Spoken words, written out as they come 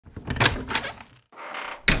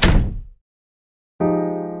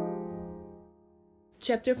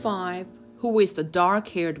Chapter 5. Who is the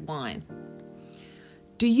dark-haired one?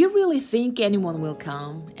 Do you really think anyone will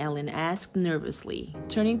come? Ellen asked nervously,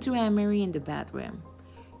 turning to Emery in the bedroom.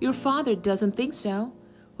 Your father doesn't think so.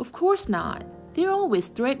 Of course not. They're always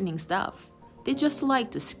threatening stuff. They just like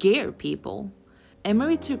to scare people.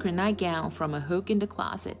 Emery took her nightgown from a hook in the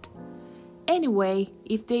closet. Anyway,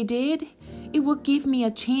 if they did, it would give me a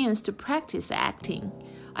chance to practice acting.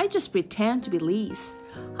 I just pretend to be Liz.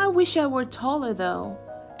 I wish I were taller though.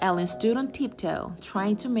 Ellen stood on tiptoe,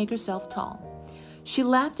 trying to make herself tall. She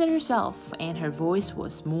laughed at herself and her voice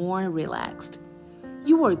was more relaxed.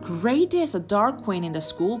 You were great as a dark queen in the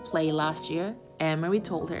school play last year, Emery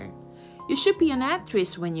told her. You should be an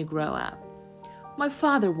actress when you grow up. My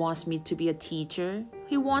father wants me to be a teacher.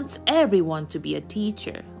 He wants everyone to be a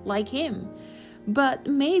teacher, like him. But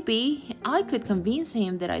maybe I could convince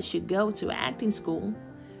him that I should go to acting school.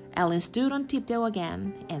 Ellen stood on tiptoe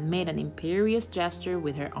again and made an imperious gesture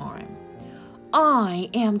with her arm. I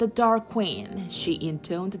am the Dark Queen, she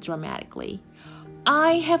intoned dramatically.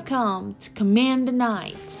 I have come to command the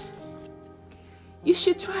night. You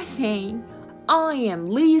should try saying, I am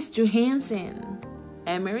Liz Johansson,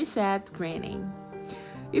 Emery said, grinning.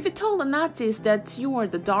 If you told the Nazis that you were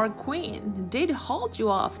the Dark Queen, they'd haul you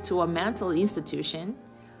off to a mental institution.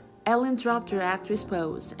 Ellen dropped her actress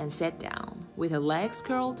pose and sat down, with her legs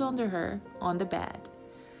curled under her on the bed.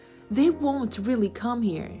 They won't really come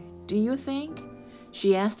here, do you think?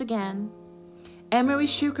 She asked again. Emery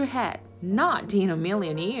shook her head. Not in a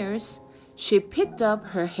million years. She picked up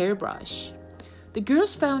her hairbrush. The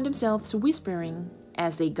girls found themselves whispering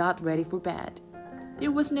as they got ready for bed.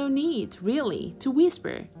 There was no need, really, to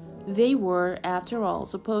whisper. They were, after all,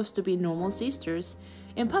 supposed to be normal sisters,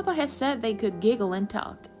 and Papa had said they could giggle and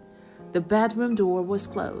talk. The bedroom door was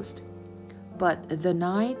closed. But the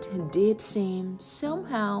night did seem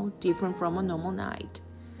somehow different from a normal night.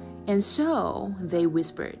 And so they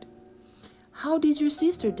whispered. How did your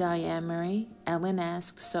sister die, Emery? Ellen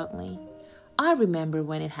asked suddenly. I remember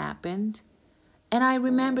when it happened. And I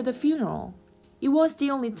remember the funeral. It was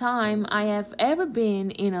the only time I have ever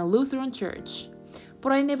been in a Lutheran church.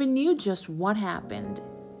 But I never knew just what happened.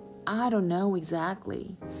 I don't know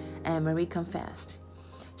exactly, Emery confessed.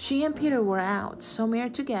 She and Peter were out somewhere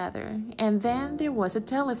together, and then there was a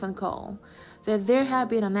telephone call that there had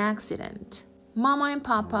been an accident. Mama and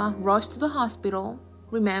Papa rushed to the hospital.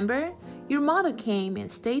 Remember? Your mother came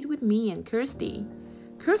and stayed with me and Kirsty.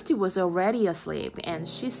 Kirsty was already asleep, and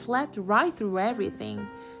she slept right through everything.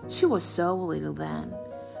 She was so little then.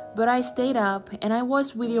 But I stayed up, and I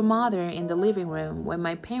was with your mother in the living room when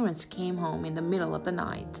my parents came home in the middle of the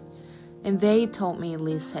night, and they told me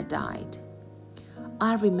Liz had died.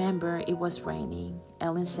 I remember it was raining,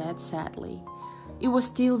 Ellen said sadly. It was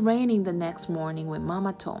still raining the next morning when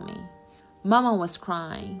Mama told me. Mama was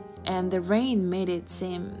crying, and the rain made it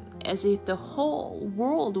seem as if the whole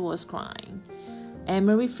world was crying.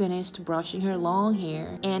 Emery finished brushing her long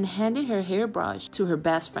hair and handed her hairbrush to her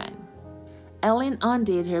best friend. Ellen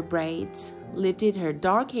undid her braids, lifted her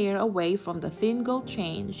dark hair away from the thin gold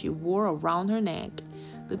chain she wore around her neck,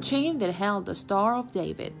 the chain that held the Star of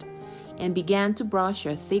David, and began to brush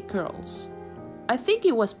her thick curls. I think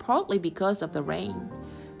it was partly because of the rain.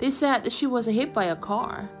 They said she was hit by a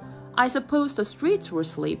car. I suppose the streets were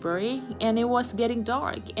slippery, and it was getting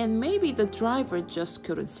dark, and maybe the driver just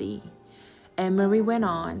couldn't see. Emery went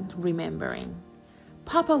on, remembering.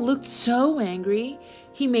 Papa looked so angry.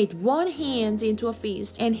 He made one hand into a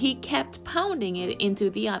fist, and he kept pounding it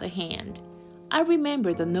into the other hand. I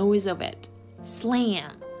remember the noise of it.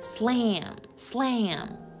 Slam, slam,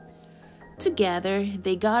 slam. Together,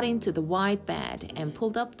 they got into the white bed and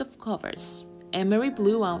pulled up the covers. Emery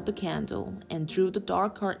blew out the candle and drew the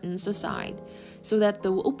dark curtains aside so that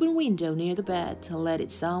the open window near the bed let in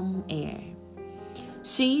some air.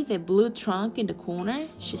 See the blue trunk in the corner,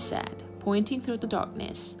 she said, pointing through the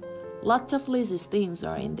darkness. Lots of Liz's things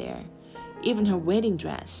are in there, even her wedding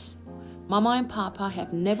dress. Mama and Papa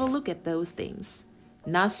have never looked at those things,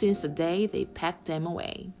 not since the day they packed them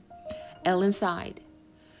away. Ellen sighed.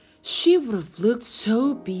 She would have looked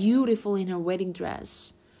so beautiful in her wedding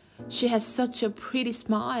dress. She had such a pretty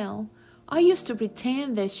smile. I used to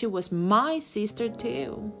pretend that she was my sister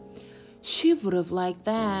too. She would have liked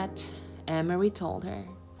that, Emery told her.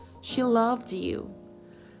 She loved you.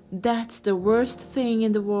 That's the worst thing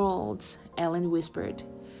in the world, Ellen whispered.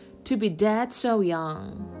 To be dead so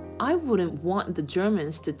young. I wouldn't want the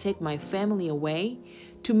Germans to take my family away,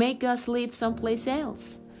 to make us live someplace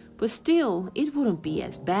else. But still, it wouldn't be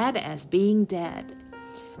as bad as being dead.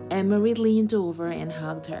 Emery leaned over and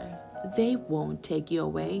hugged her. They won't take you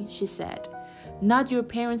away, she said. Not your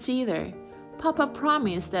parents either. Papa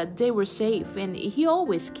promised that they were safe, and he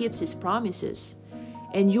always keeps his promises.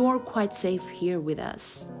 And you're quite safe here with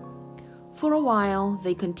us." For a while,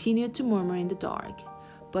 they continued to murmur in the dark,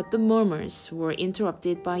 but the murmurs were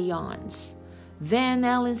interrupted by yawns. Then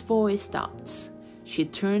Ellen's voice stopped. She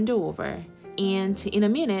turned over, and in a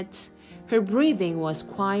minute, her breathing was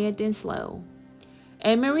quiet and slow.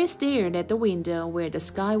 Emery stared at the window where the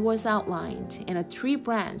sky was outlined and a tree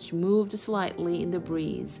branch moved slightly in the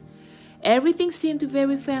breeze. Everything seemed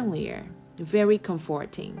very familiar, very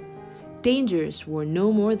comforting. Dangers were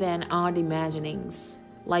no more than odd imaginings,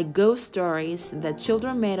 like ghost stories that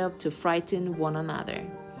children made up to frighten one another.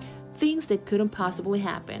 Things that couldn't possibly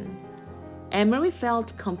happen. Emery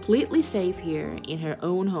felt completely safe here in her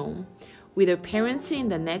own home, with her parents in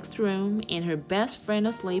the next room and her best friend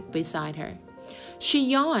asleep beside her. She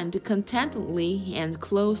yawned contentedly and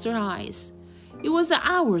closed her eyes. It was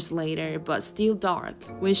hours later, but still dark,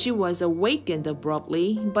 when she was awakened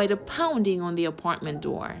abruptly by the pounding on the apartment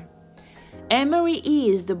door. Emery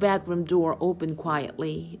eased the bedroom door open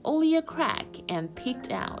quietly, only a crack, and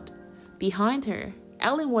peeked out. Behind her,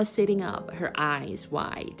 Ellen was sitting up, her eyes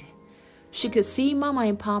wide. She could see Mama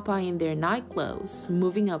and Papa in their nightclothes,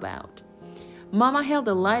 moving about. Mama held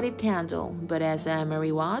a lighted candle, but as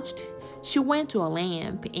Emery watched, she went to a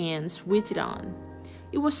lamp and switched it on.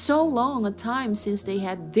 It was so long a time since they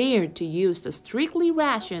had dared to use the strictly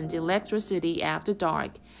rationed electricity after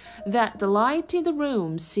dark that the light in the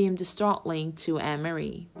room seemed startling to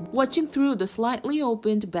Emery, watching through the slightly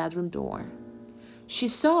opened bedroom door. She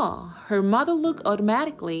saw her mother look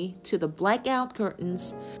automatically to the blackout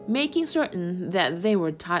curtains, making certain that they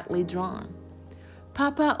were tightly drawn.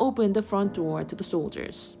 Papa opened the front door to the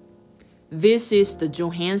soldiers. "This is the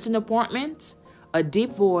Johansson apartment?" A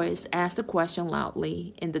deep voice asked the question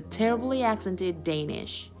loudly in the terribly accented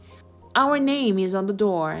Danish. "Our name is on the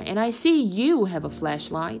door, and I see you have a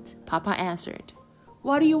flashlight," Papa answered.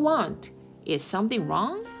 "What do you want? Is something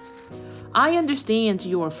wrong?" "I understand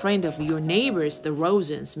you're a friend of your neighbors, the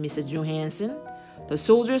Rosens, Mrs. Johansson," the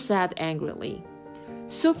soldier said angrily.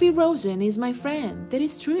 "Sophie Rosen is my friend, that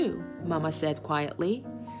is true," Mama said quietly.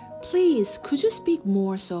 "Please, could you speak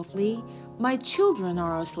more softly? My children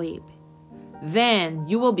are asleep." "Then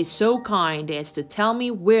you will be so kind as to tell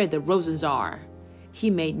me where the Rosens are." He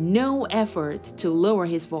made no effort to lower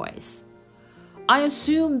his voice. "I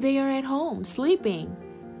assume they are at home, sleeping.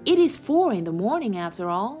 It is 4 in the morning after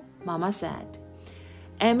all," Mama said.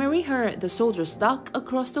 Emery heard the soldier stalk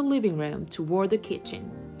across the living room toward the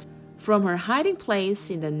kitchen. From her hiding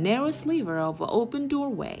place in the narrow sliver of an open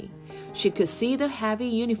doorway, she could see the heavy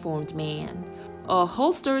uniformed man, a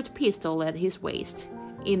holstered pistol at his waist,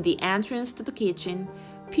 in the entrance to the kitchen,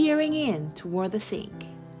 peering in toward the sink.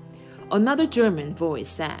 Another German voice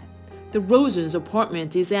said, "The Rosens'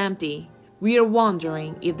 apartment is empty. We are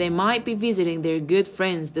wondering if they might be visiting their good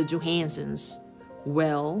friends, the Johanssons."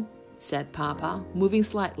 "Well," said Papa, moving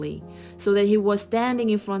slightly, so that he was standing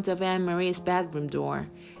in front of Anne-Marie's bedroom door,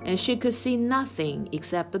 and she could see nothing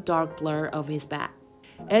except the dark blur of his back.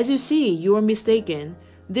 "As you see, you are mistaken.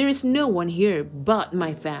 There is no one here but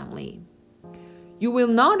my family." "You will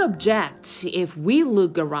not object if we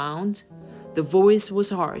look around?" The voice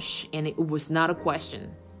was harsh, and it was not a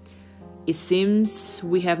question. "It seems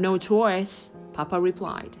we have no choice," Papa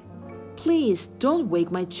replied. "Please don't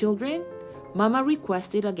wake my children," Mama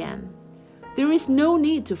requested again. "There is no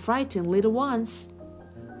need to frighten little ones."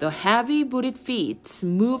 The heavy booted feet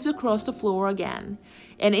moved across the floor again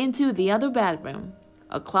and into the other bedroom.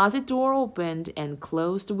 A closet door opened and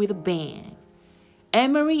closed with a bang.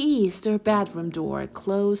 Emery eased her bedroom door,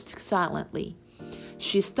 closed silently.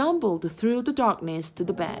 She stumbled through the darkness to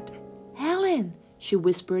the bed. "Ellen," she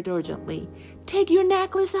whispered urgently, "take your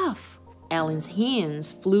necklace off." Ellen's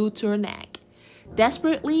hands flew to her neck.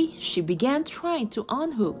 Desperately, she began trying to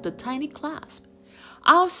unhook the tiny clasp.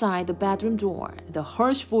 Outside the bedroom door, the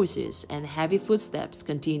harsh voices and heavy footsteps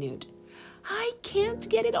continued. "I can't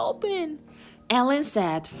get it open," Ellen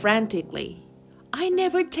said frantically. "I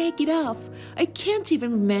never take it off. I can't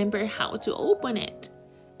even remember how to open it."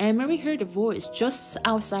 Emery heard a voice just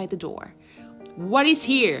outside the door. "What is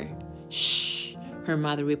here?" "Shh," her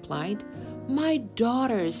mother replied. "My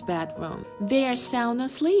daughter's bedroom. They are sound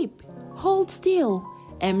asleep." "Hold still,"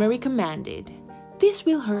 Emery commanded. "This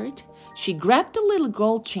will hurt." She grabbed the little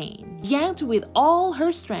gold chain, yanked with all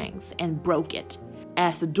her strength, and broke it.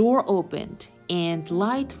 As the door opened and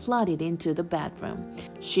light flooded into the bedroom,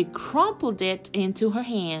 she crumpled it into her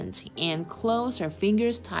hand and closed her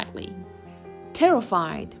fingers tightly.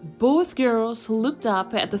 Terrified, both girls looked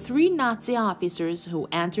up at the 3 Nazi officers who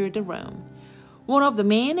entered the room. One of the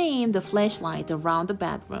men aimed a flashlight around the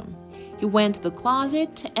bedroom. He went to the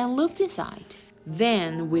closet and looked inside.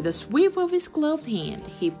 Then, with a sweep of his gloved hand,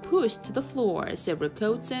 he pushed to the floor several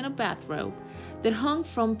coats and a bathrobe that hung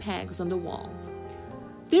from pegs on the wall.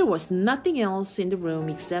 There was nothing else in the room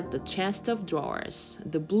except the chest of drawers,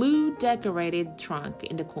 the blue decorated trunk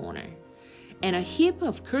in the corner, and a heap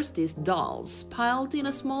of Kirsty's dolls piled in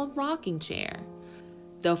a small rocking chair.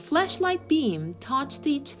 The flashlight beam touched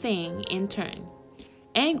each thing in turn.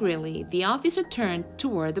 Angrily, the officer turned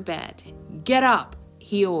toward the bed. "Get up,"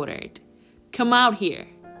 he ordered. "Come out here."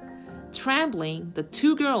 Trembling, the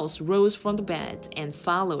two girls rose from the bed and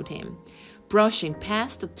followed him, brushing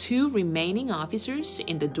past the two remaining officers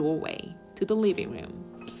in the doorway to the living room.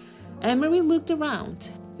 Emery looked around.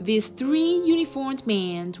 These three uniformed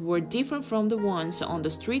men were different from the ones on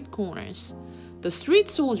the street corners. The street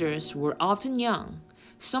soldiers were often young,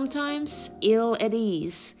 sometimes ill at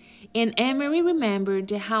ease, and Emery remembered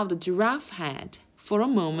how the giraffe had, for a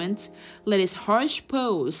moment, let his harsh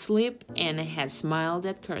pose slip and had smiled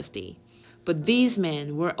at Kirsty. But these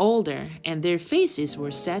men were older, and their faces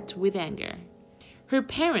were set with anger. Her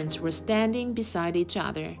parents were standing beside each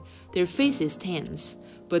other, their faces tense,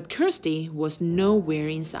 but Kirsty was nowhere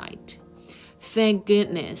in sight. Thank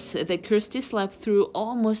goodness that Kirsty slept through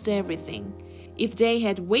almost everything. If they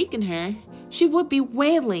had wakened her, she would be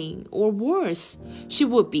wailing, or worse, she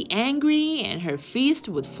would be angry and her fist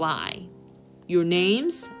would fly. "Your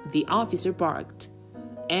names?" the officer barked.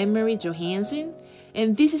 "Emery Johansson,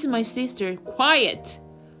 and this is my sister." "Quiet!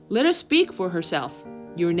 Let her speak for herself.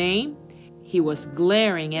 Your name?" He was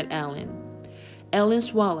glaring at Ellen. Ellen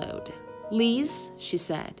swallowed. "Liz," she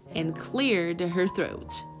said, and cleared her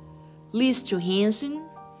throat. "Liz Johansson?"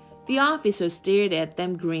 The officer stared at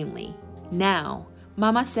them grimly. "Now,"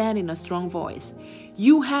 Mama said in a strong voice,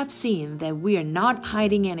 "you have seen that we are not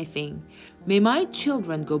hiding anything. May my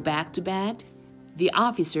children go back to bed?" The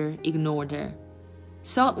officer ignored her.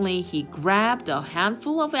 Suddenly, he grabbed a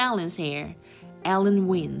handful of Ellen's hair. Ellen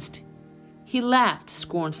winced. He laughed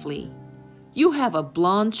scornfully. "You have a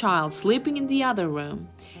blonde child sleeping in the other room,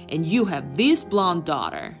 and you have this blonde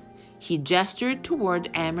daughter." He gestured toward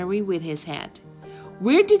Emery with his head.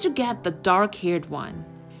 "Where did you get the dark-haired one?"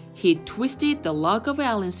 He twisted the lock of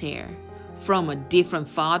Ellen's hair. "From a different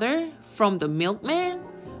father? From the milkman?"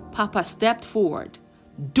 Papa stepped forward.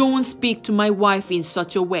 "Don't speak to my wife in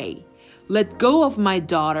such a way. Let go of my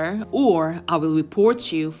daughter, or I will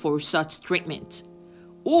report you for such treatment.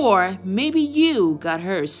 Or maybe you got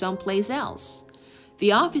her someplace else."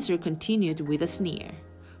 The officer continued with a sneer.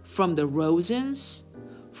 "From the Rosens?"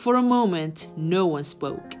 For a moment, no one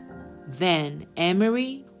spoke. Then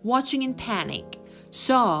Emery, watching in panic,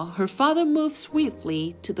 saw her father move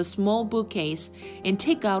swiftly to the small bookcase and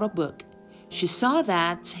take out a book. She saw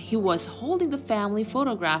that he was holding the family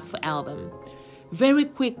photograph album. Very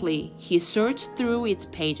quickly, he searched through its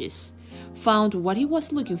pages, found what he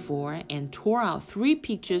was looking for, and tore out 3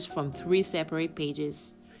 pictures from 3 separate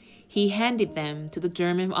pages. He handed them to the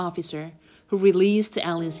German officer, who released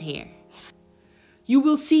Ellen's hair. "You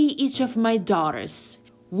will see each of my daughters,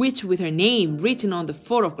 which with her name written on the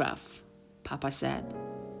photograph," Papa said.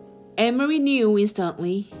 Emery knew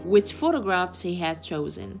instantly which photographs he had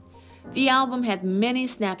chosen. The album had many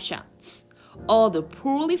snapshots, all the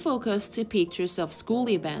poorly focused pictures of school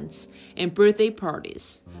events and birthday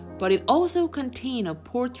parties, but it also contained a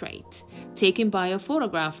portrait taken by a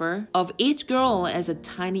photographer of each girl as a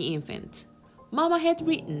tiny infant. Mama had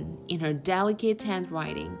written, in her delicate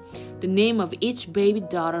handwriting, the name of each baby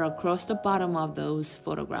daughter across the bottom of those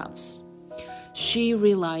photographs. She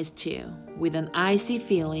realized too, with an icy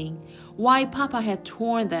feeling, why Papa had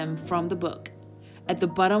torn them from the book. At the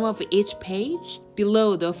bottom of each page,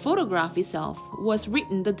 below the photograph itself, was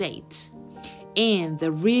written the date. And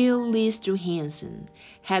the real Liz Johansson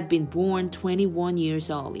had been born 21 years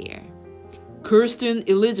earlier. "Kirsten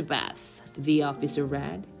Elizabeth," the officer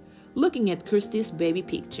read, looking at Kirsty's baby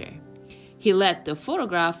picture. He let the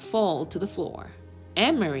photograph fall to the floor.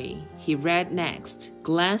 "Emery," he read next,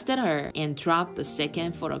 glanced at her, and dropped the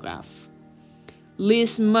second photograph.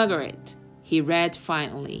 "Liz Margaret," he read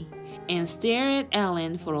finally, and stared at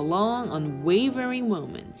Ellen for a long, unwavering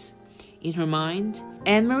moment. In her mind,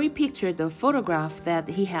 Anne-Marie pictured the photograph that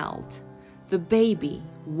he held. The baby,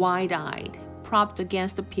 wide-eyed, propped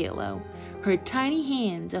against the pillow, her tiny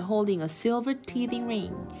hand holding a silver teething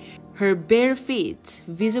ring, her bare feet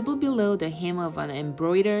visible below the hem of an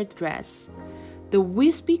embroidered dress, the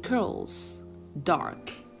wispy curls,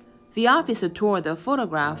 dark. The officer tore the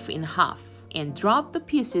photograph in half and dropped the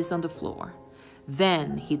pieces on the floor.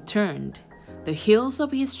 Then he turned, the heels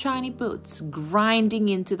of his shiny boots grinding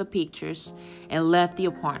into the pictures, and left the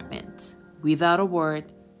apartment. Without a word,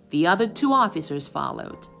 The other two officers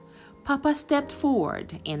followed. Papa stepped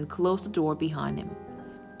forward and closed the door behind him.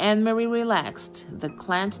 Anne-Marie relaxed the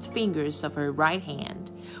clenched fingers of her right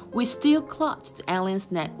hand, which still clutched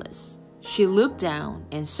Ellen's necklace. She looked down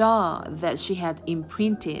and saw that she had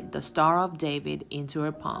imprinted the Star of David into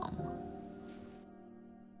her palm.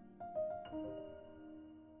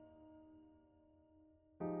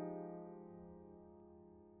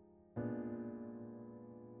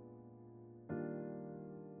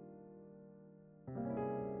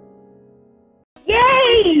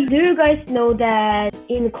 Yay! Do you guys know that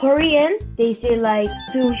in Korean they say like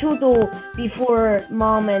 "효도" before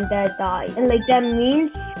mom and dad die, and like that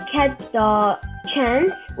means catch the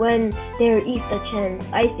chance when there is a chance.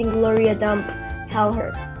 I think Gloria Dump tell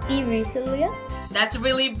her. Be resilient. That's a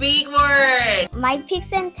really big word. My pick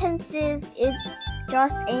sentences is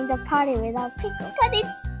just ain't a party without pickles. But it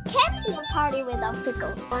can't be a party without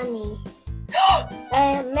pickles. Funny.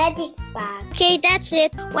 Magic bag. Okay, that's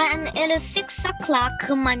it. When it is 6 o'clock,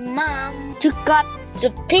 my mom took up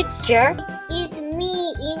the picture. It's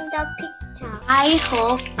me in the picture. I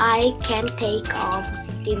hope I can take off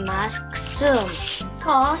the mask soon,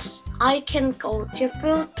 cause I can go to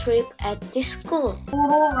field trip at the school.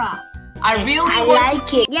 Aurora. I really I want like to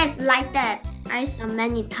see. it. Yes, like that. I saw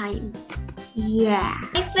many times. Yeah.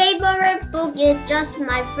 My favorite book is Just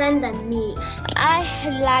My Friend and Me. I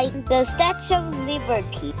like the Statue of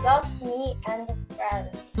Liberty. Just me and the friend.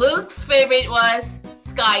 Luke's favorite was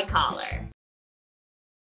Sky Color.